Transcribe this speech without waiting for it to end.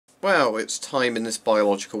Well, it's time in this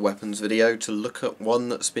biological weapons video to look at one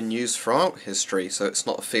that's been used throughout history, so it's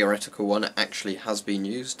not a theoretical one, it actually has been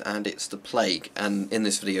used, and it's the plague. And in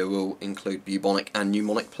this video we'll include bubonic and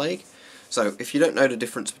pneumonic plague. So, if you don't know the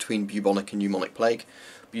difference between bubonic and pneumonic plague,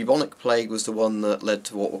 bubonic plague was the one that led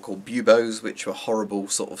to what were called buboes, which were horrible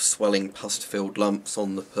sort of swelling pus-filled lumps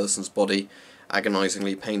on the person's body,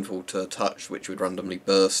 agonisingly painful to touch, which would randomly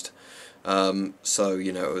burst. So,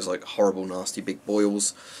 you know, it was like horrible, nasty big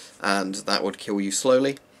boils, and that would kill you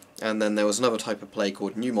slowly. And then there was another type of plague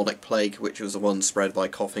called pneumonic plague, which was the one spread by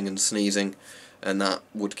coughing and sneezing, and that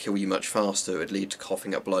would kill you much faster. It would lead to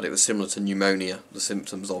coughing up blood. It was similar to pneumonia, the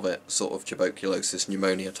symptoms of it, sort of tuberculosis,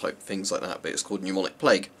 pneumonia type things like that, but it's called pneumonic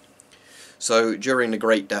plague. So during the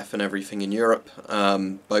Great Death and everything in Europe,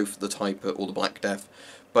 both the type or the Black Death,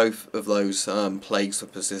 both of those plagues were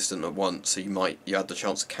persistent at once, so you had the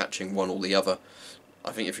chance of catching one or the other.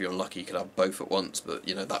 I think if you're unlucky you could have both at once, but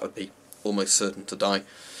you know, that would be almost certain to die.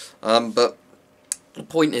 But the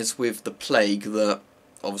point is with the plague that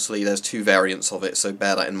obviously there's two variants of it, so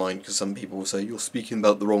bear that in mind, because some people will say you're speaking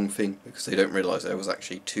about the wrong thing, because they don't realise there was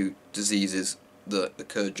actually two diseases that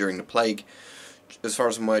occurred during the plague. As far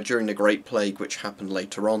as I'm aware, during the Great Plague, which happened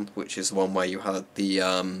later on, which is the one where you had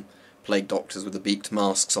the plague doctors with the beaked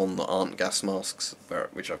masks on that aren't gas masks,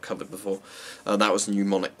 which I've covered before. That was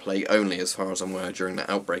pneumonic plague only, as far as I'm aware, during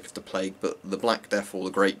the outbreak of the plague. But the Black Death or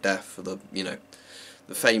the Great Death,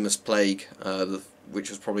 the famous plague, which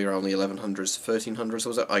was probably around the 1100s, 1300s,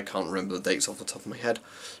 was it? I can't remember the dates off the top of my head.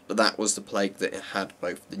 But that was the plague that it had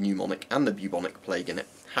both the pneumonic and the bubonic plague in it.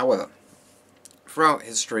 However, throughout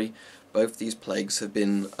history, both these plagues have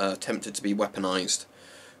been attempted to be weaponized.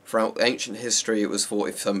 Throughout ancient history, it was thought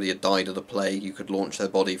if somebody had died of the plague, you could launch their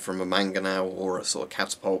body from a mangonel or a sort of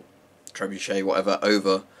catapult, trebuchet, whatever,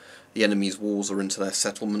 over the enemy's walls or into their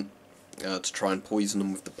settlement to try and poison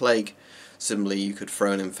them with the plague. Similarly, you could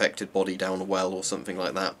throw an infected body down a well or something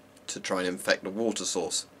like that to try and infect a water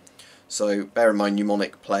source. So bear in mind,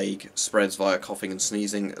 pneumonic plague spreads via coughing and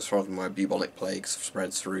sneezing, as far as my bubonic plague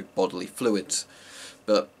spreads through bodily fluids.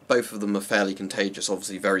 But both of them are fairly contagious,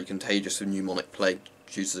 obviously very contagious with pneumonic plague,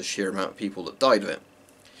 due to the sheer amount of people that died of it.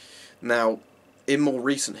 Now, in more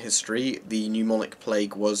recent history, the pneumonic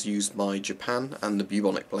plague was used by Japan, and the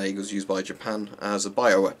bubonic plague was used by Japan as a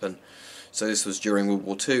bioweapon. So this was during World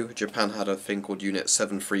War II. Japan had a thing called Unit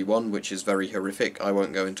 731, which is very horrific. I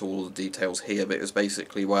won't go into all the details here, but it was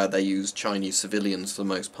basically where they used Chinese civilians for the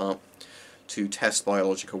most part to test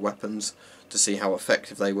biological weapons, to see how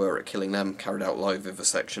effective they were at killing them, carried out live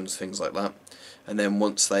vivisections, things like that. And then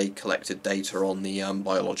once they collected data on the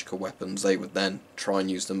biological weapons, they would then try and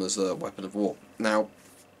use them as a weapon of war. Now,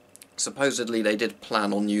 supposedly they did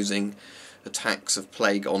plan on using attacks of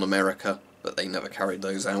plague on America, but they never carried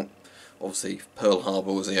those out. Obviously, Pearl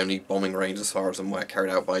Harbor was the only bombing raid, as far as I'm aware,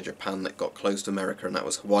 carried out by Japan that got close to America, and that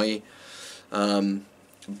was Hawaii.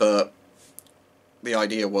 But the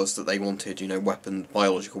idea was that they wanted,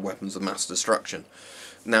 biological weapons of mass destruction.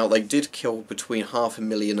 Now, they did kill between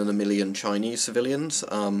 500,000 and 1 million Chinese civilians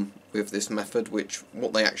with this method, which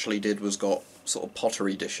what they actually did was got sort of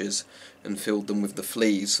pottery dishes and filled them with the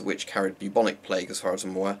fleas, which carried bubonic plague, as far as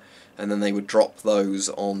I'm aware, and then they would drop those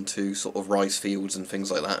onto sort of rice fields and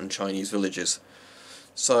things like that in Chinese villages.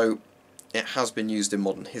 So, it has been used in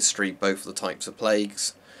modern history, both the types of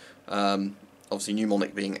plagues. Obviously,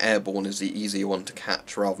 pneumonic being airborne is the easier one to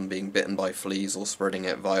catch, rather than being bitten by fleas or spreading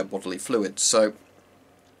it via bodily fluids. So,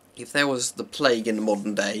 if there was the plague in the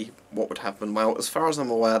modern day, what would happen? Well, as far as I'm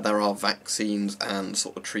aware, there are vaccines and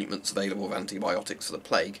sort of treatments available of antibiotics for the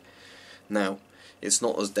plague. Now, it's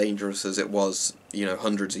not as dangerous as it was,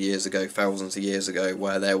 hundreds of years ago, thousands of years ago,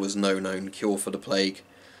 where there was no known cure for the plague.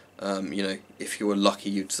 If you were lucky,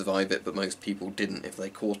 you'd survive it, but most people didn't if they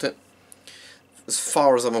caught it. As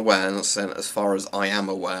far as I'm aware, and as far as I am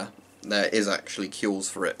aware, there is actually cures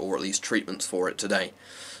for it, or at least treatments for it today.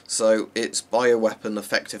 So its bioweapon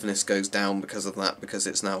effectiveness goes down because of that, because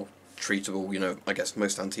it's now treatable. I guess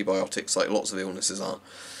most antibiotics, like lots of illnesses, are.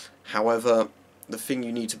 However, the thing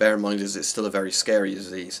you need to bear in mind is it's still a very scary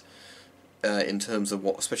disease, in terms of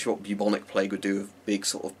especially what bubonic plague would do with big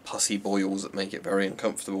sort of pussy boils that make it very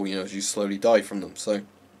uncomfortable, as you slowly die from them. So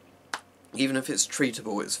even if it's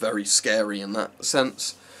treatable, it's very scary in that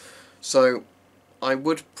sense. So I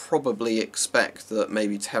would probably expect that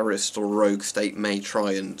maybe terrorist or rogue state may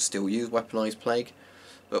try and still use weaponized plague,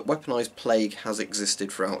 but weaponized plague has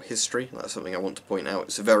existed throughout history. That's something I want to point out.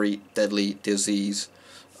 It's a very deadly disease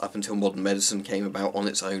up until modern medicine came about on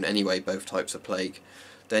its own anyway, both types of plague.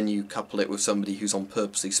 Then you couple it with somebody who's on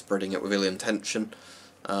purposely spreading it with ill intention,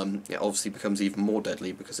 it obviously becomes even more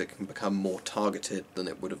deadly because it can become more targeted than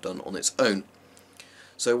it would have done on its own.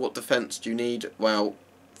 So what defence do you need? Well,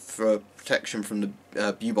 for protection from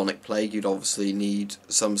the bubonic plague, you'd obviously need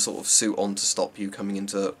some sort of suit on to stop you coming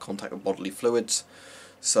into contact with bodily fluids.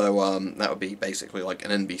 So that would be basically like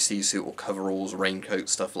an NBC suit or coveralls, raincoat,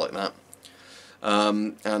 stuff like that.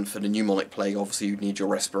 And for the pneumonic plague, obviously you'd need your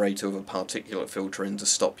respirator with a particulate filter in to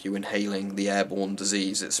stop you inhaling the airborne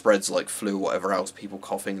disease. It spreads like flu or whatever else, people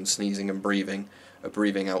coughing and sneezing and breathing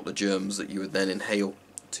out the germs that you would then inhale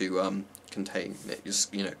to contain it,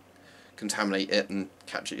 just, you know, contaminate it and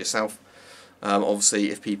catch it yourself.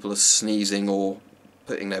 Obviously if people are sneezing or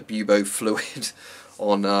putting their bubo fluid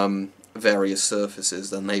on various surfaces,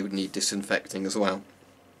 then they would need disinfecting as well.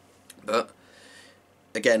 But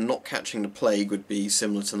again, not catching the plague would be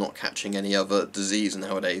similar to not catching any other disease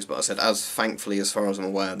nowadays, but I said, thankfully, as far as I'm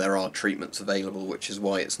aware, there are treatments available, which is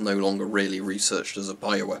why it's no longer really researched as a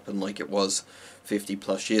bioweapon like it was 50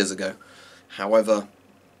 plus years ago. However,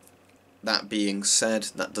 that being said,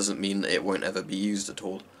 that doesn't mean that it won't ever be used at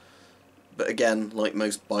all. But again, like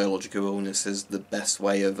most biological illnesses, the best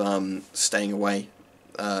way of staying away,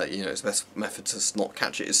 its best method to not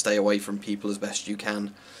catch it is stay away from people as best you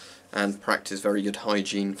can, and practice very good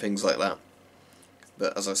hygiene, things like that.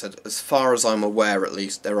 But as I said, as far as I'm aware at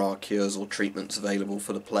least, there are cures or treatments available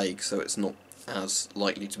for the plague, so it's not as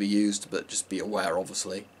likely to be used, but just be aware,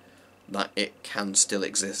 obviously, that it can still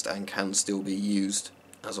exist and can still be used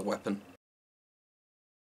as a weapon.